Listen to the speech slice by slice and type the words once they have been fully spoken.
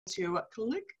to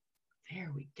click.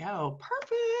 There we go.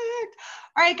 Perfect.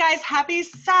 All right, guys, happy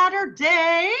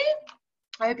Saturday.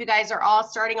 I hope you guys are all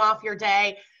starting off your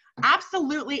day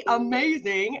absolutely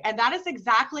amazing. And that is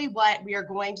exactly what we are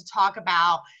going to talk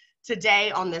about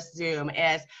today on this Zoom,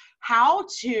 is how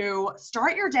to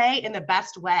start your day in the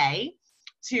best way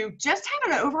to just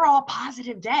have an overall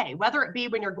positive day, whether it be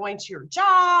when you're going to your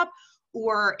job,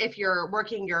 or if you're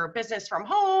working your business from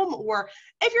home, or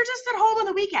if you're just at home on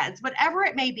the weekends, whatever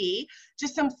it may be,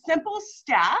 just some simple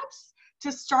steps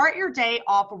to start your day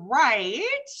off right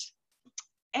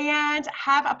and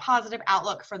have a positive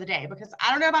outlook for the day. Because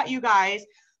I don't know about you guys,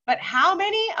 but how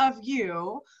many of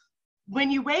you,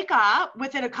 when you wake up,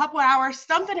 within a couple hours,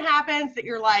 something happens that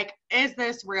you're like, is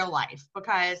this real life?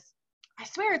 Because I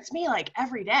swear it's me like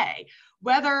every day.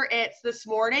 Whether it's this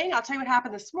morning, I'll tell you what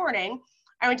happened this morning.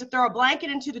 I went to throw a blanket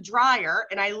into the dryer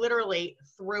and I literally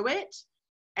threw it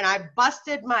and I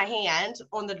busted my hand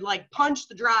on the, punched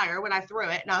the dryer when I threw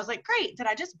it. And I was like, great, did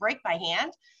I just break my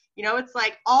hand? You know, it's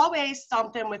like always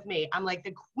something with me. I'm like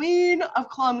the queen of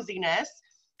clumsiness.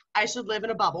 I should live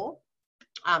in a bubble.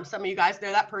 Some of you guys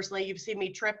know that personally. You've seen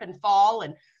me trip and fall,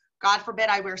 and God forbid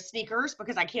I wear sneakers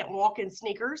because I can't walk in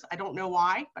sneakers. I don't know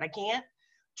why, but I can't.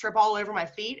 Trip all over my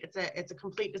feet. It's a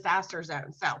complete disaster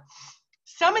zone. So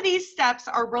some of these steps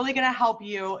are really going to help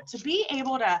you to be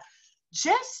able to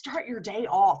just start your day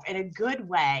off in a good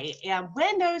way. And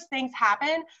when those things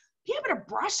happen, be able to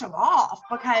brush them off,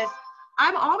 because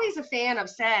I'm always a fan of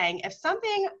saying, if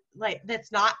something like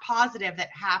that's not positive that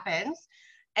happens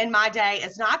in my day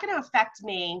is not going to affect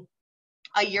me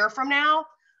a year from now,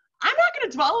 I'm not going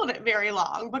to dwell on it very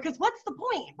long, because what's the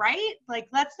point, right? Like,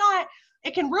 let's not,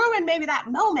 it can ruin maybe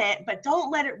that moment, but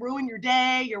don't let it ruin your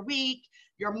day, your week,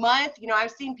 your month. You know,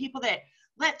 I've seen people that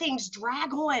let things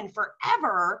drag on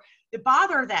forever that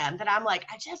bother them, that I'm like,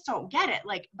 I just don't get it.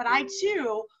 Like, but I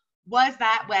too was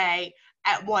that way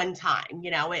at one time.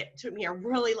 You know, it took me a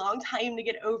really long time to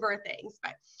get over things,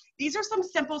 but these are some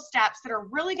simple steps that are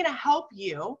really going to help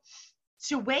you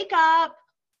to wake up,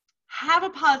 have a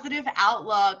positive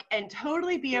outlook, and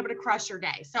totally be able to crush your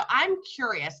day. So I'm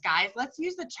curious, guys, let's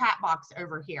use the chat box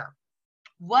over here.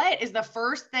 What is the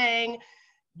first thing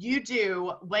you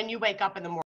do when you wake up in the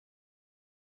morning?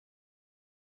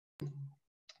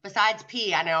 Besides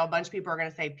pee, I know a bunch of people are going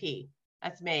to say pee.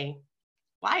 That's me.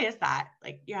 Why is that?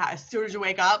 Like, yeah, as soon as you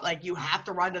wake up, like, you have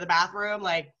to run to the bathroom.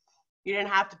 Like, you didn't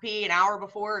have to pee an hour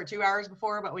before or 2 hours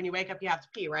before, but when you wake up, you have to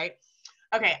pee, right?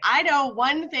 Okay, I know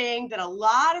one thing that a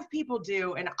lot of people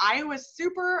do, and I was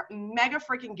super mega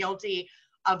freaking guilty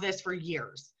of this for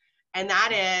years, and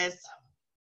that is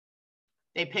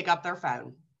they pick up their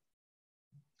phone.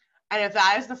 And if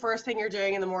that is the first thing you're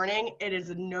doing in the morning, it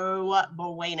is no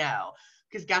bueno.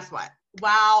 Because guess what?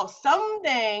 While some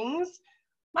things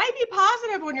might be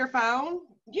positive on your phone,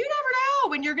 you never know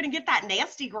when you're going to get that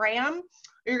nasty gram,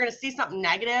 or you're going to see something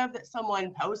negative that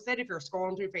someone posted if you're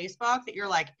scrolling through Facebook that you're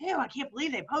like, ew, I can't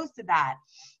believe they posted that.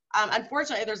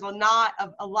 Unfortunately, there's a lot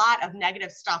of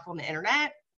negative stuff on the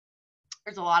internet.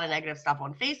 There's a lot of negative stuff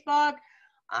on Facebook.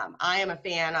 I am a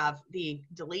fan of the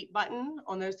delete button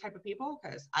on those type of people,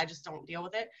 because I just don't deal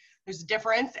with it. There's a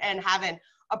difference in having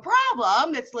a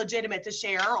problem that's legitimate to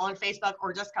share on Facebook,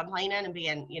 or just complaining and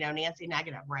being, you know, Nancy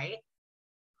negative, right?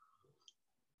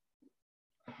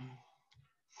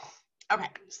 Okay,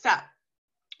 so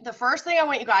the first thing I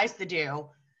want you guys to do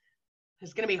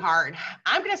is going to be hard.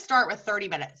 I'm going to start with 30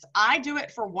 minutes. I do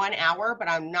it for 1 hour, but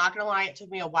I'm not going to lie, it took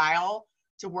me a while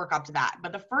to work up to that.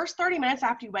 But the first 30 minutes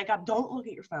after you wake up, don't look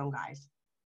at your phone, guys.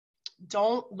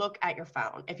 Don't look at your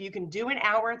phone. If you can do an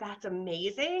hour, that's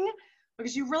amazing,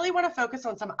 because you really want to focus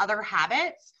on some other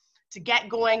habits to get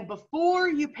going before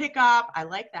you pick up, I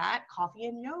like that, coffee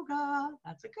and yoga.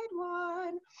 That's a good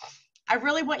one. I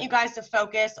really want you guys to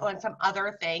focus on some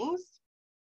other things.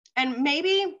 And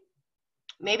maybe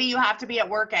you have to be at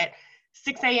work at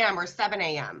 6 a.m. or 7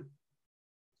 a.m.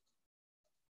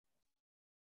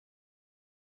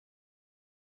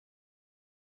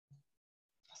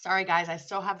 Sorry, guys, I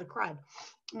still have the crud.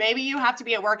 Maybe you have to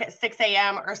be at work at 6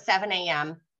 a.m. or 7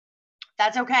 a.m.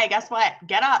 That's okay. Guess what?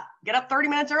 Get up 30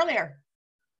 minutes earlier.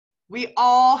 We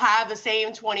all have the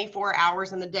same 24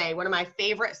 hours in the day. One of my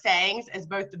favorite sayings is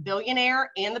both the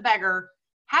billionaire and the beggar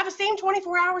have the same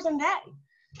 24 hours in a day.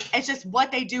 It's just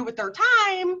what they do with their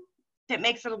time that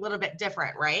makes it a little bit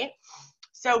different, right?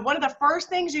 So one of the first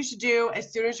things you should do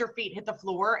as soon as your feet hit the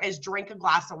floor is drink a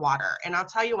glass of water. And I'll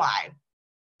tell you why.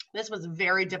 This was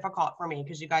very difficult for me,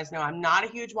 because you guys know I'm not a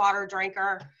huge water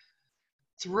drinker.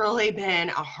 It's really been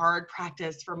a hard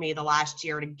practice for me the last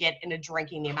year to get into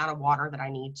drinking the amount of water that I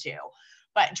need to.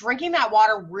 But drinking that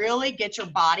water really gets your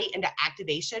body into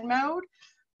activation mode.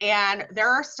 And there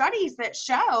are studies that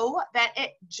show that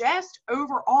it just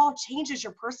overall changes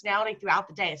your personality throughout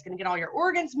the day. It's going to get all your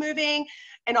organs moving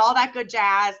and all that good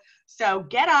jazz. So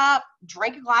get up,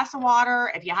 drink a glass of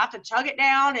water. If you have to chug it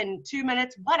down in 2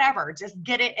 minutes, whatever, just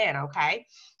get it in, okay?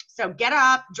 So get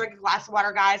up, drink a glass of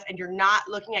water, guys, and you're not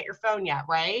looking at your phone yet,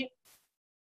 right?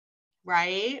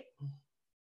 Right?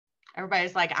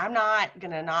 Everybody's like, I'm not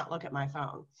going to not look at my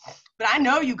phone. But I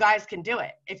know you guys can do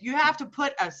it. If you have to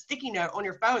put a sticky note on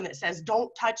your phone that says, don't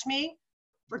touch me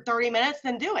for 30 minutes,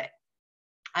 then do it.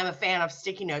 I'm a fan of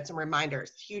sticky notes and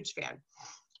reminders. Huge fan.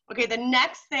 Okay, the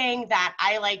next thing that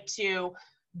I like to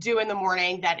do in the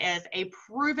morning that is a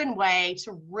proven way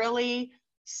to really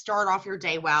start off your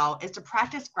day well is to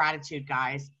practice gratitude,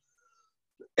 guys.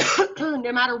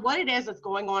 No matter what it is that's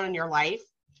going on in your life,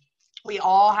 we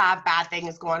all have bad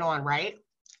things going on, right?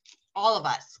 All of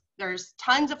us. There's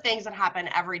tons of things that happen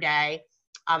every day.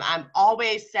 I'm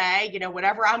always say, you know,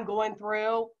 whatever I'm going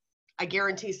through, I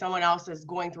guarantee someone else is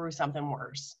going through something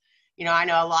worse. You know, I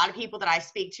know a lot of people that I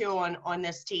speak to on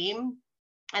this team,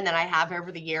 and then I have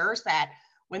over the years, that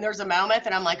when there's a moment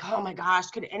that I'm like, oh my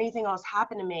gosh, could anything else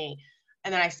happen to me?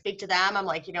 And then I speak to them, I'm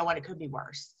like, you know what, it could be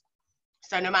worse.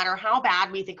 So no matter how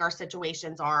bad we think our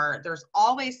situations are, there's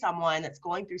always someone that's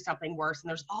going through something worse, and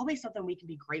there's always something we can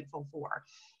be grateful for.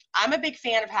 I'm a big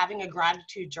fan of having a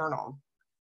gratitude journal,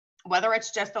 whether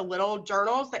it's just the little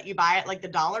journals that you buy at like the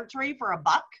Dollar Tree for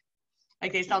 $1,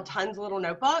 like they sell tons of little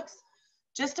notebooks,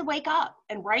 just to wake up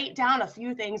and write down a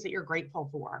few things that you're grateful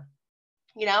for.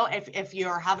 You know, if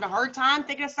you're having a hard time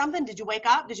thinking of something, did you wake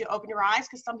up? Did you open your eyes?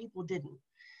 Because some people didn't.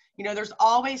 You know, there's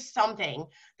always something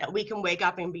that we can wake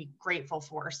up and be grateful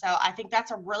for. So I think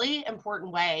that's a really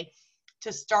important way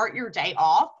to start your day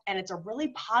off. And it's a really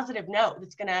positive note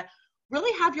that's going to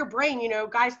really have your brain, you know,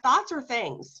 guys, thoughts are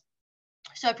things.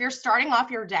 So if you're starting off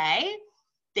your day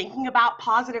thinking about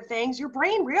positive things, your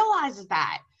brain realizes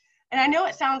that. And I know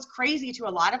it sounds crazy to a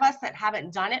lot of us that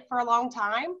haven't done it for a long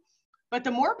time, but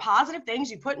the more positive things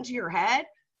you put into your head,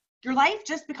 your life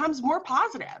just becomes more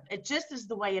positive. It just is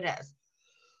the way it is.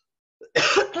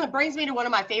 It brings me to one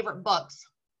of my favorite books,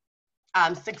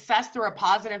 Success Through a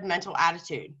Positive Mental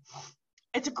Attitude.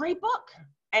 It's a great book,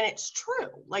 and it's true.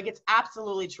 Like, it's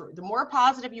absolutely true. The more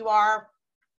positive you are,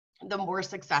 the more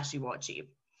success you will achieve.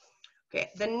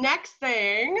 Okay, the next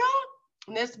thing,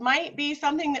 and this might be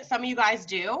something that some of you guys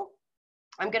do.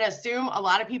 I'm going to assume a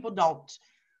lot of people don't.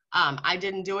 I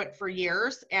didn't do it for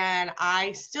years, and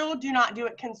I still do not do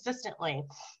it consistently.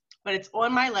 But it's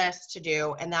on my list to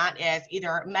do, and that is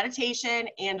either meditation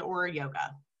and or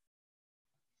yoga.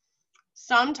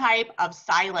 Some type of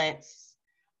silence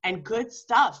and good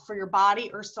stuff for your body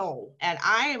or soul. And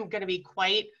I am going to be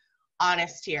quite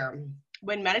honest here.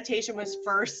 When meditation was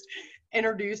first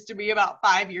introduced to me about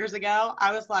 5 years ago,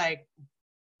 I was like,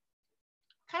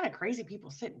 kind of crazy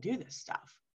people sit and do this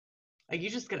stuff. Like,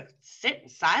 you're just going to sit in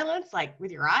silence, like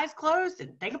with your eyes closed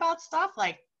and think about stuff?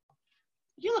 Like,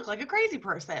 you look like a crazy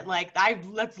person. Like,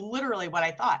 that's literally what I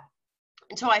thought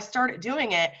until I started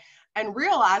doing it and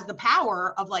realized the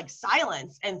power of like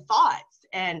silence and thoughts.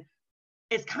 And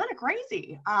it's kind of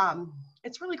crazy.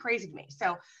 It's really crazy to me.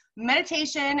 So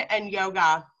meditation and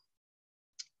yoga,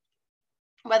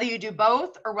 whether you do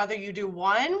both or whether you do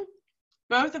one,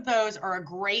 both of those are a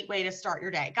great way to start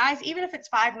your day. Guys, even if it's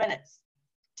 5 minutes,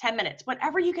 10 minutes,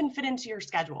 whatever you can fit into your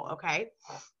schedule, okay?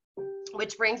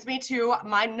 Which brings me to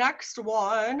my next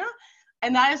one,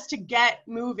 and that is to get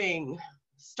moving.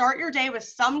 Start your day with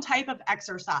some type of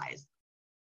exercise.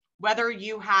 Whether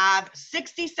you have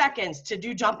 60 seconds to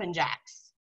do jumping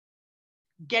jacks,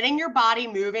 getting your body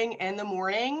moving in the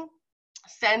morning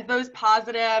sends those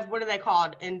positive, what are they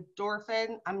called?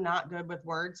 Endorphin. I'm not good with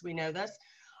words. We know this.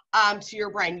 To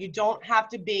your brain. You don't have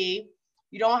to be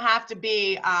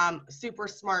super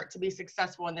smart to be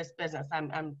successful in this business.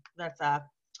 That's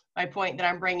my point that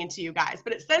I'm bringing to you guys.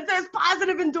 But it sends those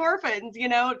positive endorphins, you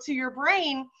know, to your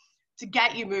brain to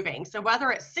get you moving. So whether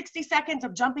it's 60 seconds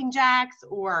of jumping jacks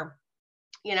or,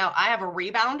 you know, I have a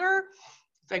rebounder.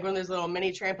 It's like one of those little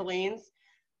mini trampolines.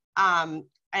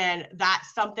 And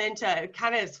that's something to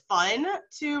kind of is fun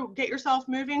to get yourself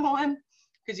moving on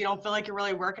because you don't feel like you're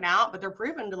really working out, but they're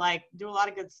proven to like do a lot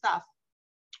of good stuff.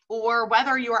 Or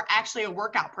whether you are actually a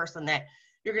workout person that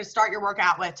you're going to start your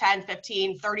workout with 10,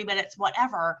 15, 30 minutes,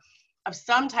 whatever, of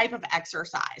some type of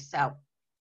exercise. So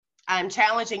I'm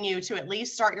challenging you to at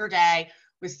least start your day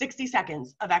with 60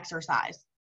 seconds of exercise.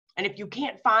 And if you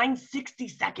can't find 60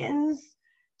 seconds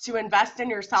to invest in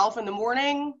yourself in the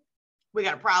morning, we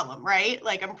got a problem, right?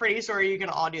 Like, I'm pretty sure you can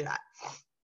all do that.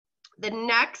 The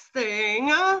next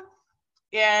thing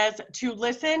is to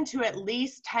listen to at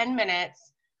least 10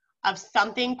 minutes of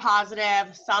something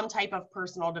positive, some type of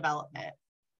personal development.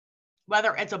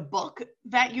 Whether it's a book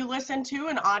that you listen to,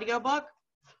 an audiobook.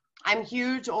 I'm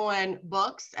huge on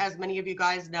books, as many of you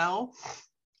guys know.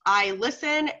 I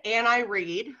listen and I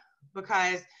read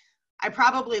because I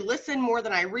probably listen more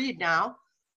than I read now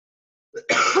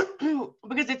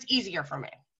because it's easier for me.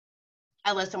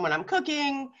 I listen when I'm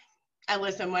cooking. I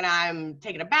listen when I'm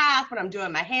taking a bath, when I'm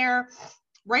doing my hair.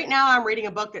 Right now, I'm reading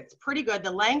a book that's pretty good.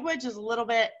 The language is a little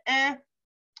bit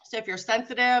So if you're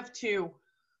sensitive to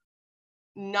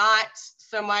not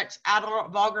so much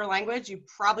adult vulgar language, you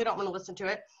probably don't want to listen to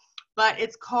it. But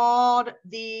it's called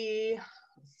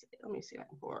let me see if I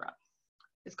can pull her up.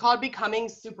 It's called Becoming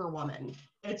Superwoman.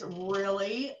 It's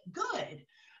really good.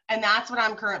 And that's what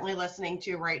I'm currently listening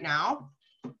to right now.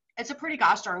 It's a pretty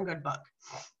gosh darn good book.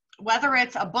 Whether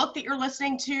it's a book that you're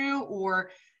listening to,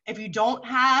 or if you don't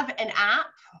have an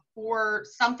app or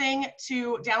something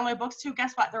to download books to,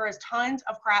 guess what? There is tons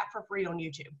of crap for free on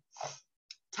YouTube.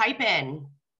 Type in,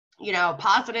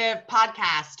 positive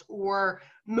podcast or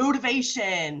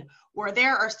motivation, or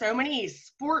there are so many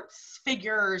sports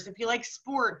figures, if you like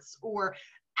sports, or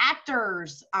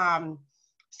actors.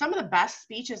 Some of the best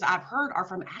speeches I've heard are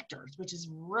from actors, which is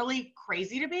really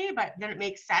crazy to me, but then it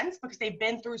makes sense because they've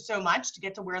been through so much to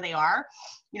get to where they are.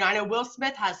 I know Will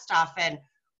Smith has stuff, and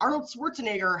Arnold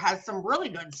Schwarzenegger has some really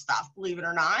good stuff, believe it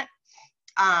or not.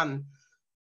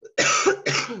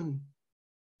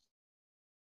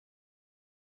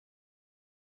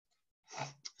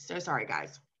 So sorry,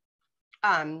 guys.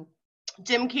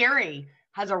 Jim Carrey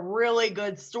has a really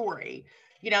good story.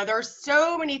 There's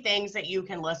so many things that you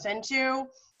can listen to,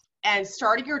 and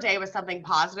starting your day with something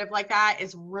positive like that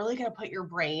is really going to put your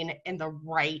brain in the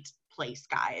right place,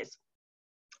 guys.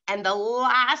 And the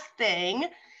last thing,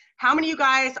 how many of you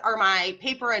guys are my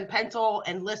paper and pencil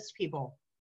and list people?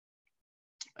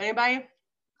 Anybody?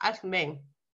 That's me.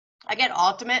 I get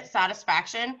ultimate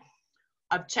satisfaction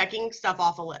of checking stuff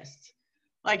off a list.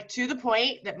 Like, to the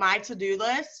point that my to-do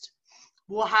list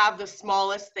will have the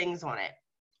smallest things on it,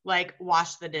 like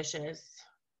wash the dishes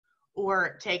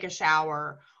or take a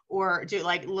shower or do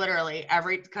literally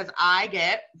because I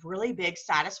get really big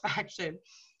satisfaction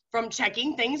from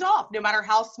checking things off, no matter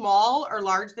how small or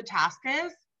large the task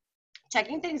is.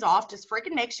 Checking things off just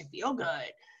freaking makes you feel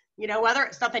good. Whether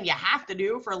it's something you have to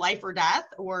do for life or death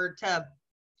or to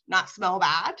not smell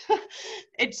bad,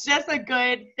 it's just a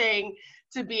good thing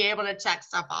to be able to check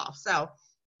stuff off. So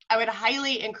I would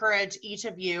highly encourage each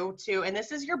of you to, and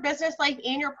this is your business life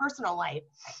and your personal life,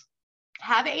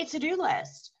 have a to-do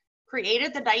list. Create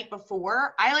it the night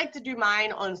before. I like to do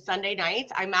mine on Sunday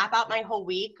nights. I map out my whole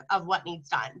week of what needs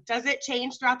done. Does it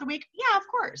change throughout the week? Yeah, of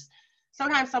course.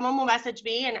 Sometimes someone will message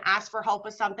me and ask for help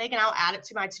with something, and I'll add it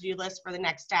to my to-do list for the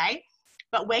next day.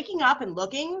 But waking up and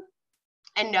looking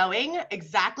and knowing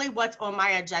exactly what's on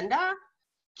my agenda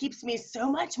keeps me so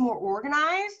much more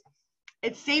organized.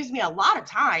 It saves me a lot of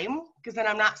time because then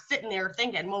I'm not sitting there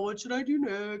thinking, well, what should I do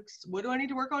next? What do I need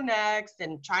to work on next?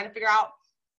 And trying to figure out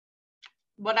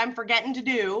what I'm forgetting to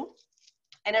do.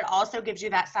 And it also gives you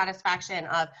that satisfaction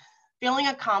of feeling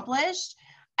accomplished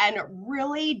and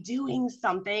really doing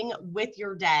something with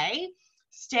your day,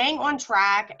 staying on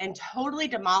track and totally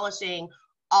demolishing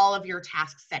all of your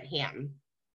tasks at hand.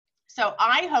 So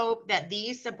I hope that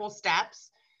these simple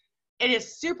steps, it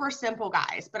is super simple,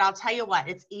 guys, but I'll tell you what,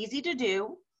 it's easy to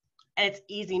do and it's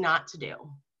easy not to do.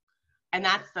 And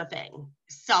that's the thing.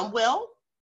 Some will,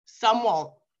 some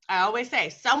won't. I always say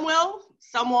some will,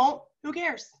 some won't. Who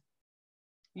cares?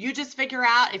 You just figure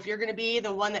out if you're going to be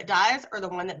the one that does or the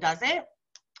one that doesn't.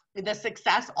 The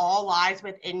success all lies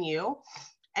within you.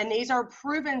 And these are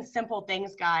proven simple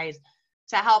things, guys,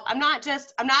 to help. I'm not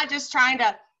just trying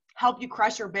to help you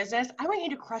crush your business. I want you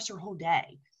to crush your whole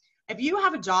day. If you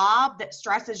have a job that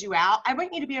stresses you out, I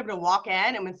want you to be able to walk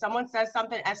in, and when someone says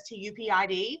something stupid,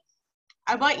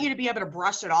 I want you to be able to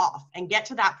brush it off and get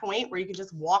to that point where you can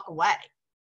just walk away.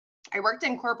 I worked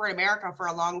in corporate America for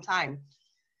a long time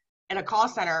in a call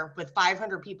center with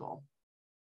 500 people.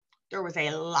 There was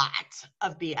a lot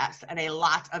of BS and a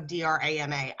lot of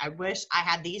DRAMA. I wish I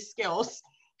had these skills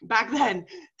back then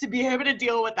to be able to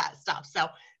deal with that stuff. So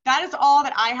that is all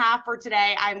that I have for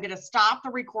today. I'm going to stop the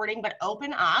recording, but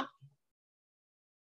open up